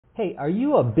Hey, are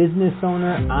you a business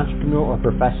owner, entrepreneur, or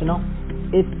professional?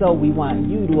 If so, we want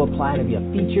you to apply to be a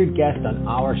featured guest on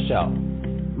our show.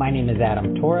 My name is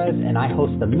Adam Torres, and I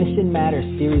host the Mission Matters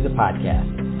series of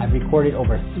podcasts. I've recorded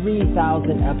over 3,000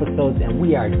 episodes, and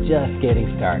we are just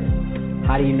getting started.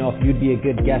 How do you know if you'd be a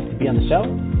good guest to be on the show?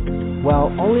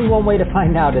 Well, only one way to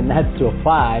find out, and that's to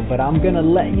apply, but I'm going to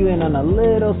let you in on a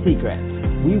little secret.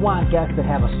 We want guests that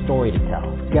have a story to tell,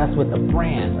 guests with a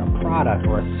brand, a product,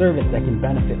 or a service that can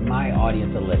benefit my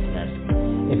audience of listeners.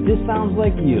 If this sounds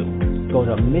like you, go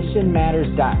to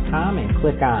missionmatters.com and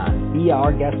click on Be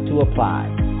Our Guest to apply.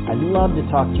 I'd love to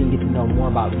talk to you and get to know more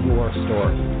about your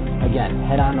story. Again,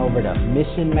 head on over to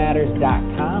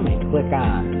missionmatters.com and click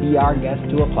on Be Our Guest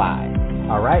to apply.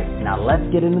 All right, now let's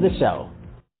get into the show.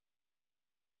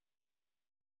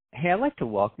 Hey, I'd like to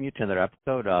welcome you to another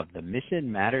episode of the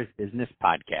Mission Matters Business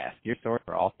Podcast, your source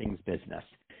for all things business.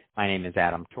 My name is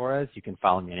Adam Torres. You can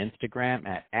follow me on Instagram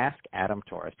at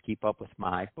AskAdamTorres. Keep up with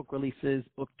my book releases,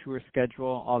 book tour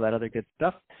schedule, all that other good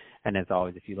stuff. And as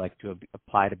always, if you'd like to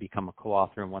apply to become a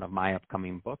co-author in one of my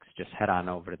upcoming books, just head on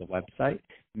over to the website,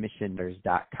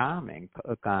 missionmatters.com, and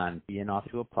click on Be an Author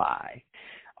to apply.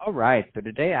 All right, so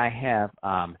today I have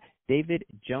David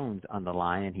Jones on the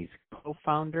line, and he's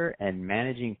co-founder and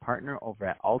managing partner over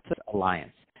at Altus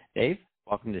Alliance. Dave,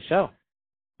 welcome to the show.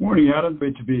 Morning, Adam.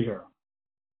 Great to be here.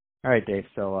 All right, Dave.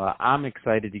 So I'm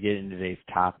excited to get into today's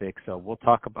topic. So we'll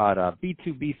talk about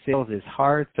B2B sales is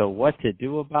hard. So what to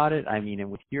do about it? I mean,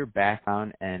 and with your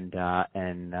background and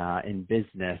in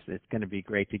business, it's going to be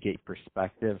great to get your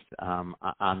perspectives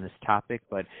on this topic.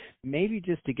 But maybe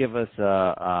just to give us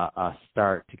a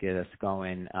start to get us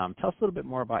going, tell us a little bit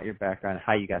more about your background and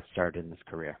how you got started in this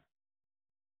career.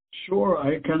 Sure.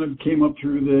 I kind of came up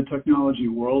through the technology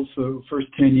world. So first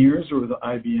 10 years were with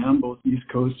IBM, both East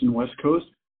Coast and West Coast.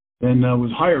 Then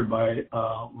was hired by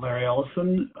Larry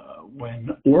Ellison when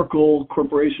Oracle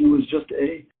Corporation was just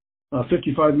a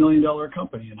 $55 million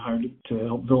company, and hired to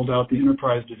help build out the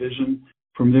enterprise division.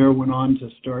 From there, went on to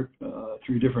start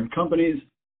 3 different companies,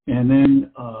 and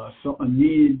then saw a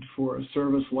need for a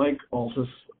service like Altus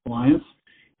Alliance,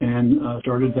 and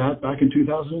started that back in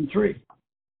 2003.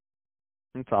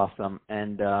 That's awesome,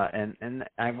 and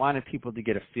I wanted people to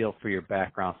get a feel for your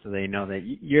background so they know that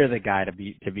you're the guy to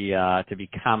be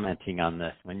commenting on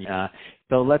this.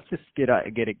 So let's just get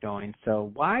it going.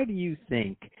 So why do you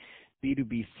think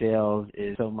B2B sales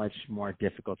is so much more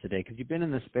difficult today? Because you've been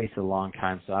in this space a long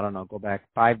time, so I don't know, go back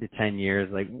 5 to 10 years.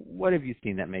 Like, what have you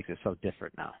seen that makes it so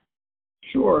different now?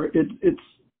 Sure, it's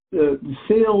the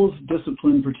sales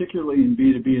discipline, particularly in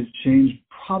B2B, has changed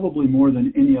probably more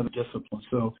than any other discipline.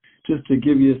 So just to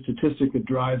give you a statistic that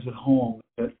drives it home,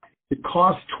 that it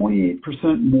costs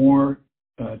 28% more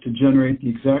to generate the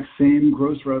exact same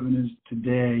gross revenues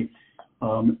today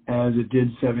as it did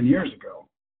 7 years ago.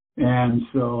 And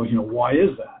so, why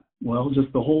is that? Well,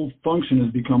 just the whole function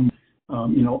has become, a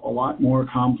lot more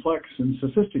complex and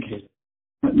sophisticated.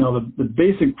 Now, the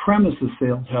basic premise of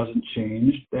sales hasn't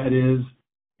changed. That is,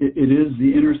 it is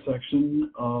the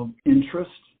intersection of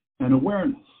interest and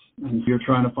awareness. And you're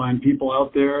trying to find people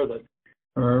out there that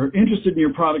are interested in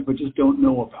your product but just don't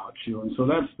know about you. And so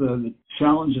that's the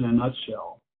challenge in a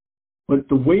nutshell. But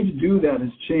the way to do that has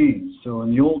changed. So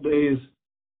in the old days,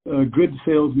 a good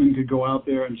salesman could go out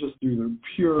there and just through the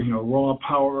pure, raw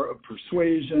power of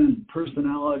persuasion,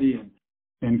 personality,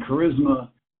 and charisma,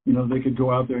 they could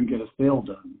go out there and get a sale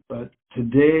done. But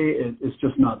today, it's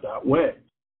just not that way.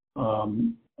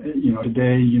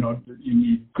 Today, you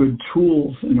need good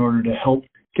tools in order to help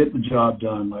get the job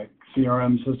done, like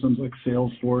CRM systems like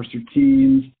Salesforce or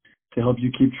Teams to help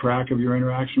you keep track of your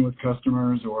interaction with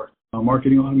customers, or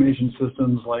marketing automation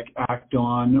systems like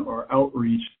Act-On or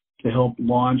Outreach to help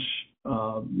launch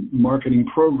marketing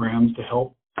programs to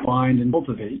help find and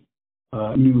cultivate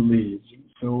new leads.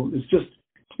 So it's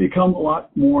become a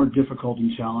lot more difficult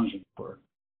and challenging for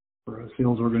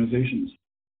sales organizations.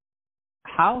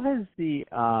 How has the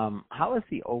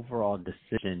overall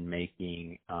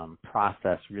decision-making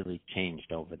process really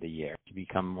changed over the years to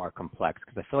become more complex?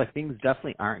 Because I feel like things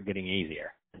definitely aren't getting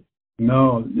easier.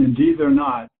 No, indeed they're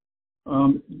not.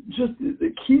 Just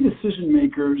the key decision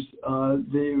makers,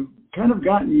 they've kind of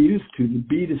gotten used to the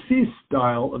B2C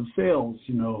style of sales,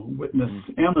 witness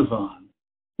Amazon,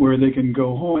 where they can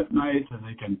go home at night and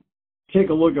they can take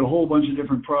a look at a whole bunch of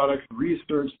different products,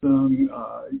 research them,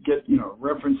 get,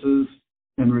 references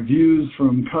and reviews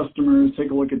from customers,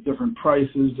 take a look at different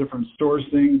prices, different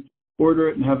sourcing, order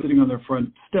it, and have it sitting on their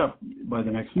front step by the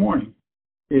next morning.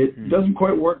 It doesn't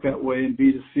quite work that way in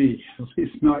B2C, at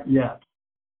least not yet.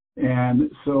 And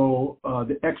so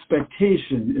the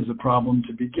expectation is a problem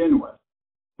to begin with.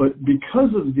 But because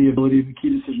of the ability of the key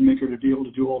decision maker to be able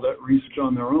to do all that research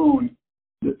on their own,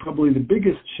 probably the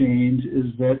biggest change is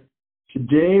that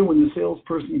today when the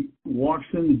salesperson walks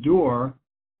in the door,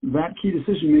 that key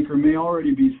decision maker may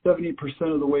already be 70%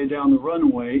 of the way down the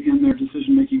runway in their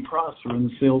decision-making process or in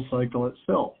the sales cycle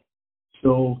itself.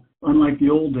 So unlike the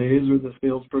old days where the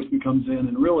salesperson comes in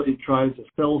and really tries to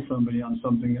sell somebody on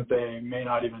something that they may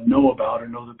not even know about or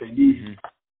know that they need,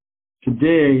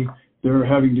 today they're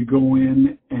having to go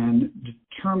in and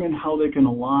determine how they can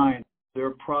align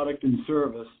their product and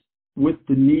service with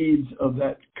the needs of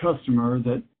that customer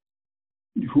that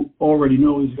who already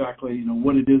knows exactly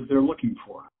what it is they're looking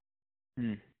for.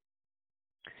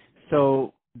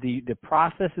 So the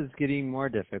process is getting more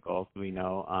difficult, we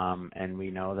know, and we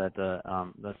know that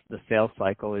the sales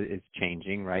cycle is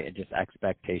changing, right? And just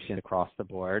expectation across the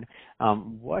board.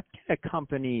 What can a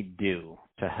company do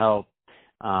to help?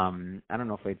 I don't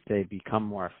know if I'd say become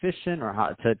more efficient or how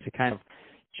to kind of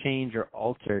change or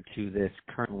alter to this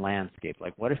current landscape.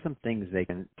 Like, what are some things they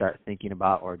can start thinking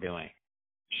about or doing?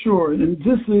 Sure, and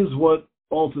this is what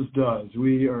Altus does.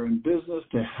 We are in business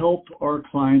to help our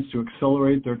clients to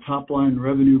accelerate their top-line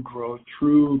revenue growth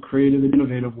through creative and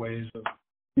innovative ways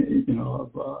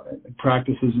of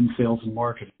practices in sales and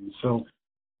marketing. So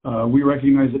we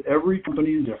recognize that every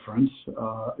company is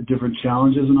different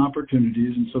challenges and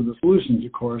opportunities, and so the solutions,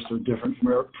 of course, are different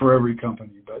for every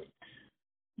company. But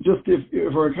just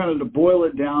if we're kind of to boil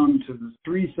it down to the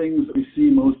three things that we see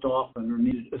most often are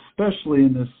needed, especially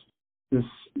in this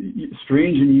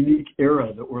strange and unique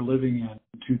era that we're living in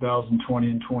 2020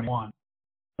 and 21.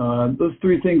 Those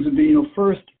three things would be,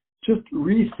 first, just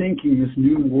rethinking this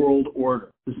new world order,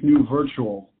 this new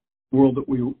virtual world that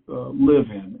we live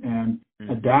in, and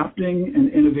adapting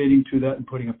and innovating to that and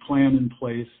putting a plan in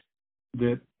place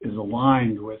that is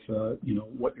aligned with,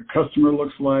 what your customer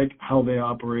looks like, how they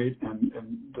operate, and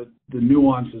the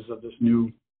nuances of this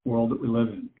new world that we live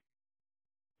in.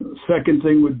 The second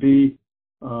thing would be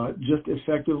just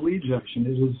effective lead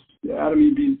generation. Adam,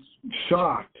 you'd be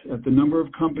shocked at the number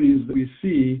of companies that we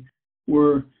see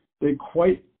where they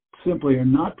quite simply are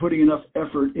not putting enough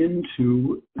effort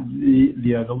into the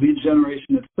lead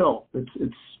generation itself.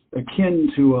 It's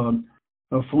akin to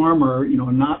a farmer,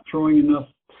 not throwing enough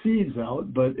seeds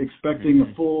out, but expecting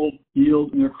a full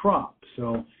yield in their crop.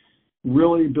 So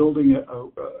really building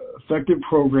effective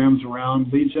programs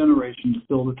around lead generation to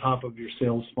fill the top of your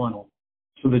sales funnel,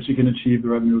 so that you can achieve the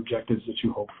revenue objectives that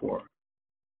you hope for.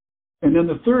 And then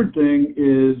the third thing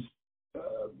is,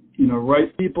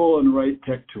 right people and right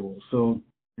tech tools. So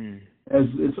as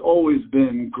it's always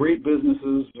been, great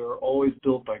businesses are always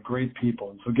built by great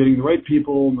people. And so getting the right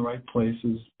people in the right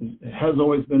places has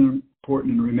always been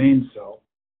important and remains so.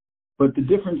 But the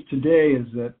difference today is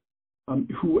that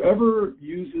whoever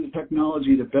uses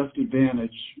technology to best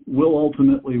advantage will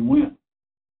ultimately win.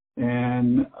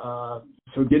 And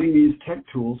so getting these tech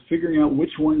tools, figuring out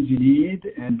which ones you need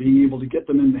and being able to get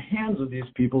them in the hands of these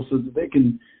people so that they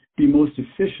can be most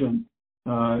efficient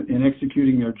in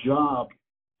executing their job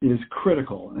is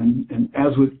critical. And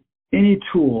as with any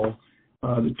tool,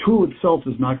 the tool itself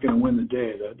is not going to win the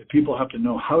day. The people have to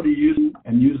know how to use them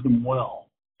and use them well.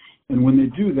 And when they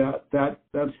do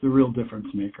that's the real difference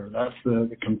maker. That's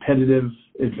the competitive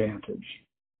advantage.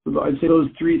 So I'd say those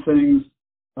three things,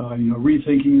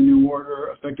 rethinking the new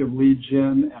order, effective lead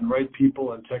gen, and right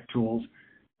people and tech tools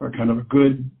are kind of a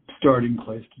good starting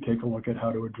place to take a look at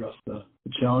how to address the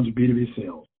challenge of B2B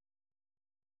sales.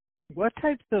 What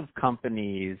types of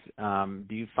companies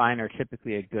do you find are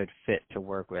typically a good fit to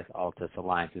work with Altus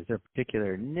Alliance? Is there a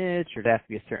particular niche, or does it have to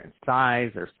be a certain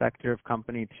size or sector of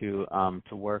company to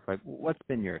work? Like, what's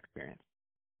been your experience?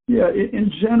 Yeah, in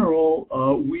general,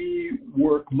 we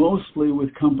work mostly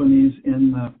with companies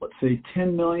in the, let's say,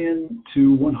 $10 million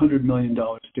to $100 million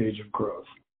stage of growth.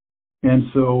 And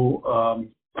so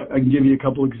I can give you a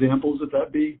couple examples if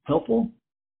that'd be helpful.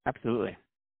 Absolutely.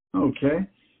 Okay.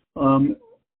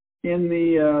 In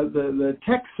the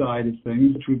tech side of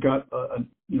things, which we've got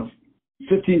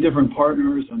 15 different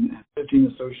partners and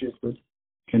 15 associates that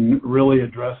can really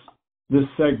address this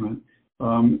segment.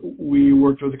 We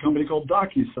worked with a company called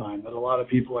DocuSign that a lot of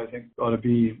people, I think, ought to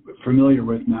be familiar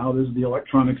with now. This is the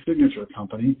electronic signature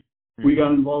company. We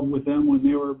got involved with them when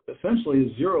they were essentially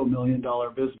a $0 million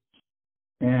business.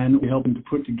 And we helped them to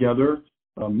put together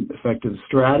effective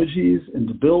strategies and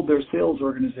to build their sales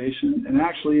organization, and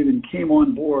actually even came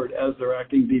on board as their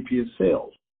acting VP of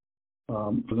sales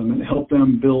for them, and helped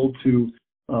them build to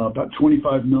about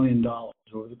 $25 million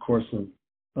over the course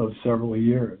of several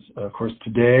years. Of course,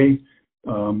 today,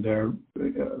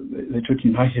 they took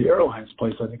United Airlines'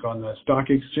 place, I think, on the stock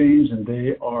exchange, and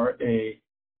they are a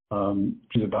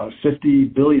which is about a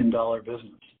 $50 billion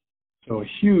business. So a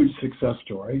huge success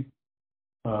story.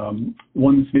 One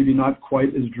that's maybe not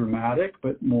quite as dramatic,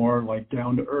 but more like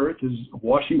down to earth is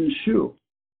Washington Shoe.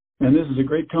 And this is a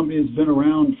great company that's been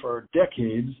around for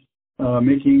decades,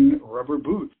 making rubber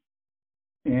boots.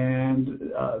 And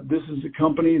this is a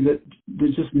company that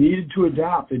just needed to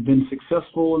adapt. They'd been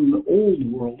successful in the old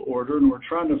world order and were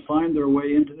trying to find their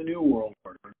way into the new world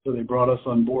order. So they brought us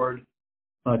on board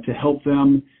to help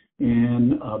them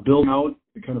in building out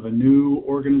kind of a new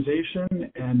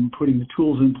organization and putting the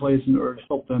tools in place in order to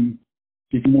help them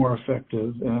become more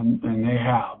effective. And they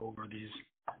have over these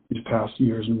past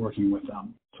years in working with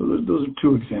them. So those are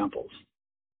two examples.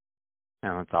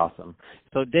 Oh, that's awesome.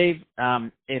 So, Dave,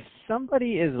 if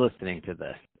somebody is listening to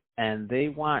this and they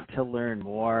want to learn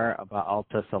more about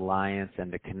Altus Alliance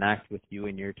and to connect with you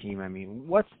and your team, I mean,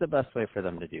 what's the best way for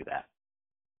them to do that?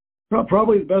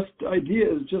 Probably the best idea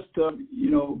is just, go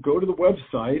to the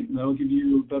website, and that'll give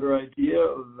you a better idea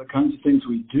of the kinds of things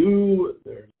we do.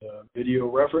 There's video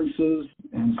references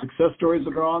and success stories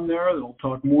that are on there that'll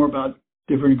talk more about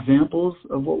different examples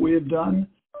of what we have done.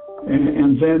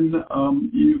 And then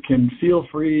you can feel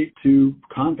free to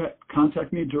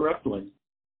contact me directly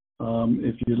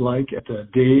if you'd like at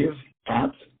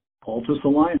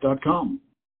dave@altusalliance.com.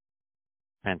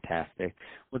 Fantastic.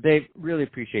 Well, Dave, really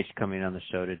appreciate you coming on the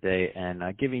show today and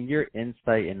giving your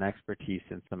insight and expertise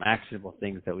and some actionable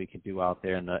things that we can do out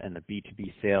there in the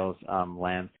B2B sales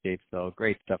landscape. So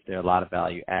great stuff there. A lot of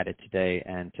value added today.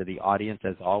 And to the audience,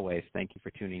 as always, thank you for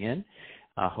tuning in.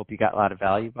 Hope you got a lot of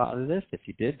value out of this. If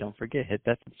you did, don't forget, hit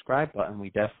that subscribe button.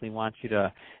 We definitely want you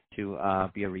to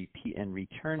be a repeat and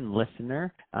return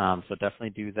listener. So definitely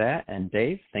do that. And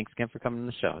Dave, thanks again for coming on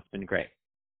the show. It's been great.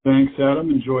 Thanks, Adam.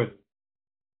 Enjoyed it.